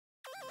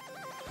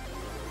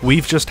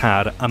We've just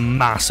had a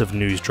massive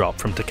news drop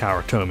from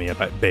Takara Tomy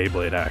about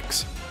Beyblade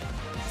X.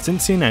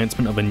 Since the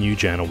announcement of a new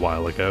gen a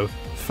while ago,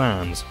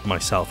 fans,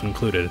 myself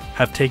included,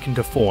 have taken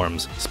to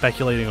forums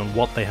speculating on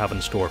what they have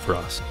in store for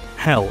us.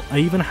 Hell, I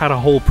even had a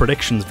whole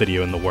predictions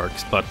video in the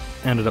works, but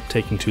ended up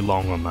taking too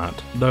long on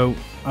that, though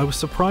I was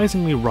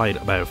surprisingly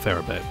right about a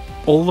fair bit.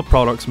 All the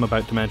products I'm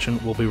about to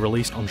mention will be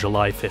released on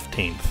July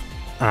 15th,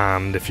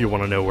 and if you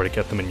want to know where to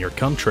get them in your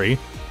country,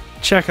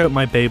 check out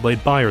my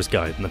Beyblade buyer's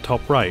guide in the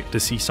top right to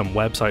see some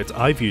websites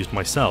I've used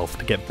myself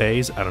to get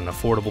bays at an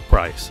affordable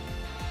price.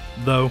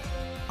 Though,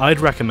 I'd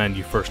recommend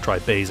you first try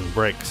Bays and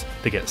Bricks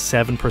to get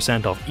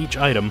 7% off each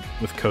item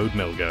with code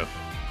MILGO.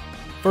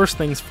 First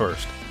things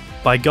first,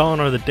 by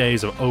gone are the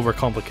days of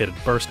overcomplicated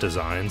burst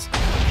designs.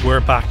 We're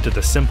back to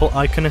the simple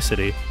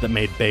iconicity that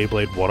made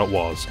Beyblade what it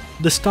was.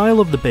 The style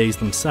of the bays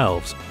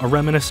themselves are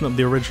reminiscent of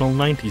the original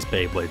 90s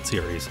Beyblade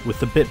series with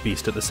the Bit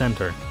Beast at the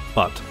centre,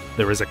 but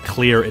there is a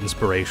clear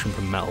inspiration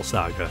from Metal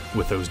Saga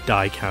with those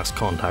die-cast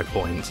contact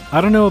points. I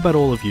don't know about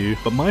all of you,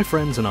 but my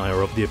friends and I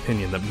are of the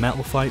opinion that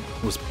Metal Fight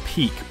was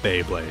peak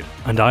Beyblade,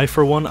 and I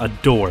for one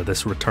adore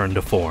this return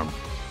to form.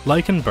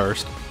 Like in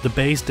Burst, the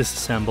bays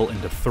disassemble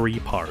into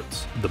 3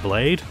 parts: the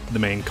blade, the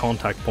main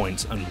contact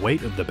points and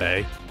weight of the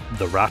bay,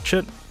 the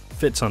ratchet,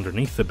 fits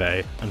underneath the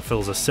bay and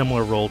fills a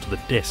similar role to the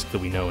disc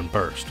that we know in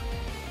Burst,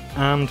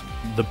 and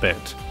the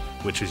bit,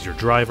 which is your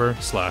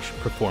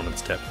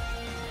driver/performance tip.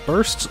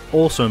 Bursts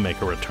also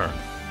make a return,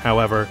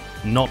 however,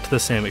 not to the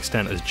same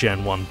extent as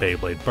Gen 1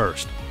 Beyblade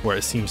Burst, where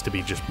it seems to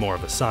be just more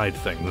of a side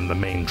thing than the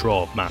main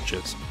draw of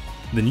matches.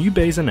 The new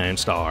bays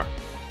announced are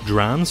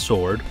Dran's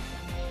Sword,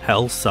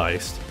 Hell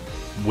Seist,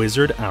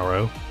 Wizard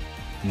Arrow,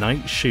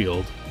 Knight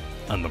Shield,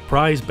 and the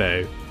prize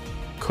bay,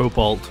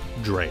 Cobalt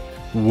Drake.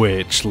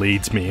 Which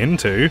leads me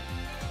into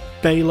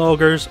Bay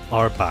Loggers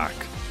are back.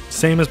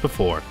 Same as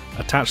before,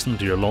 attach them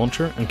to your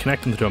launcher and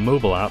connect them to a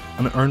mobile app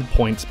and earn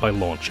points by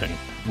launching.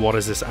 What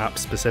is this app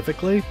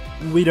specifically?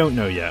 We don't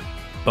know yet,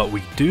 but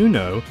we do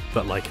know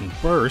that like in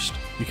Burst,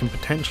 you can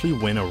potentially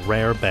win a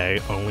rare bay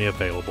only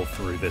available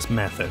through this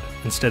method.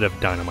 Instead of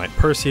Dynamite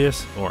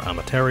Perseus or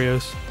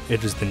Amaterios,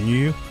 it is the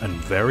new and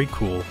very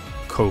cool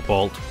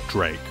Cobalt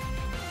Drake.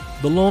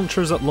 The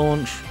launchers at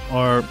launch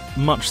are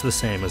much the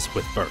same as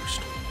with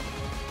Burst.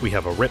 We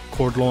have a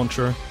ripcord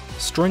launcher,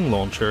 string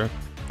launcher,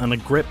 and a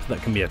grip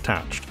that can be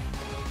attached.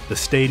 The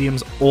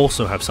stadiums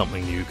also have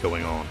something new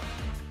going on.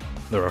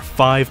 There are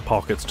 5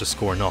 pockets to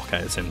score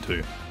knockouts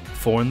into,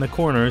 4 in the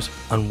corners,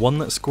 and 1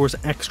 that scores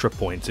extra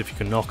points if you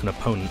can knock an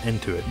opponent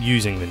into it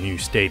using the new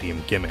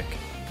stadium gimmick.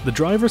 The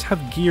drivers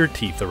have gear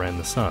teeth around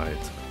the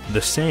sides,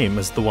 the same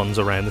as the ones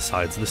around the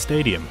sides of the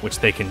stadium, which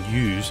they can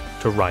use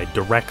to ride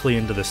directly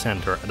into the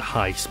centre at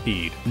high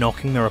speed,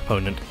 knocking their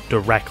opponent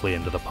directly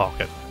into the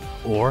pocket,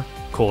 or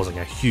causing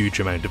a huge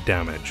amount of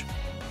damage.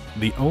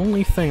 The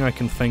only thing I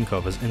can think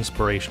of as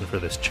inspiration for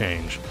this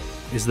change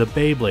is the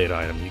Beyblade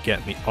item you get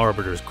in the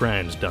Arbiter's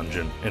Grounds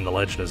dungeon in The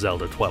Legend of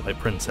Zelda Twilight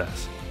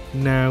Princess.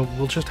 Now,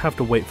 we'll just have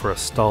to wait for a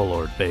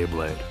Star-Lord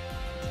Beyblade.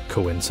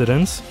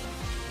 Coincidence?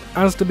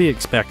 As to be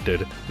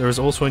expected, there is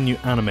also a new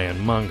anime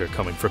and manga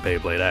coming for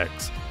Beyblade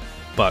X.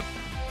 But,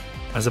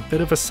 as a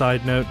bit of a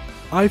side note,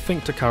 I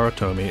think Takara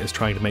Tomy is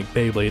trying to make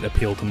Beyblade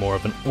appeal to more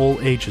of an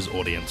all-ages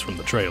audience from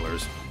the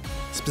trailers.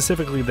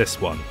 Specifically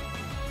this one.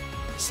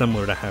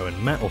 Similar to how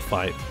in Metal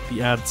Fight,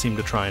 the ads seem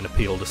to try and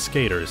appeal to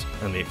skaters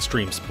and the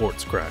extreme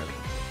sports crowd.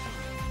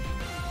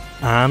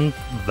 And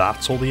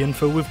that's all the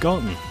info we've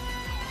gotten.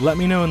 Let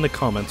me know in the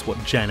comments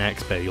what Gen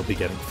X bay you'll be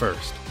getting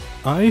first.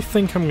 I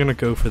think I'm gonna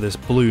go for this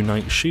blue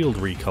Knight Shield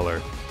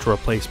recolor to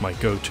replace my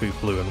go-to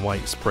blue and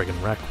white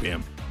Spriggan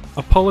Requiem.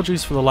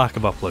 Apologies for the lack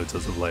of uploads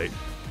as of late,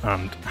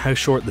 and how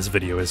short this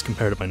video is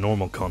compared to my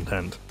normal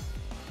content.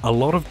 A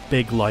lot of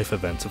big life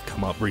events have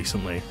come up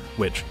recently,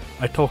 which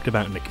I talked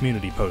about in a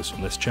community post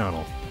on this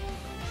channel.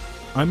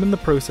 I'm in the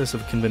process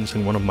of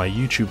convincing one of my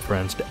YouTube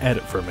friends to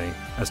edit for me,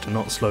 as to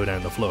not slow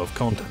down the flow of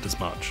content as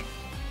much.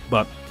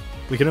 But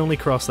we can only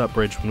cross that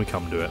bridge when we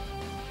come to it.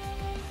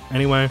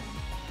 Anyway,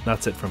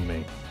 that's it from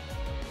me.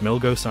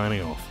 Milgo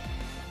signing off.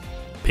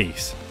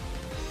 Peace.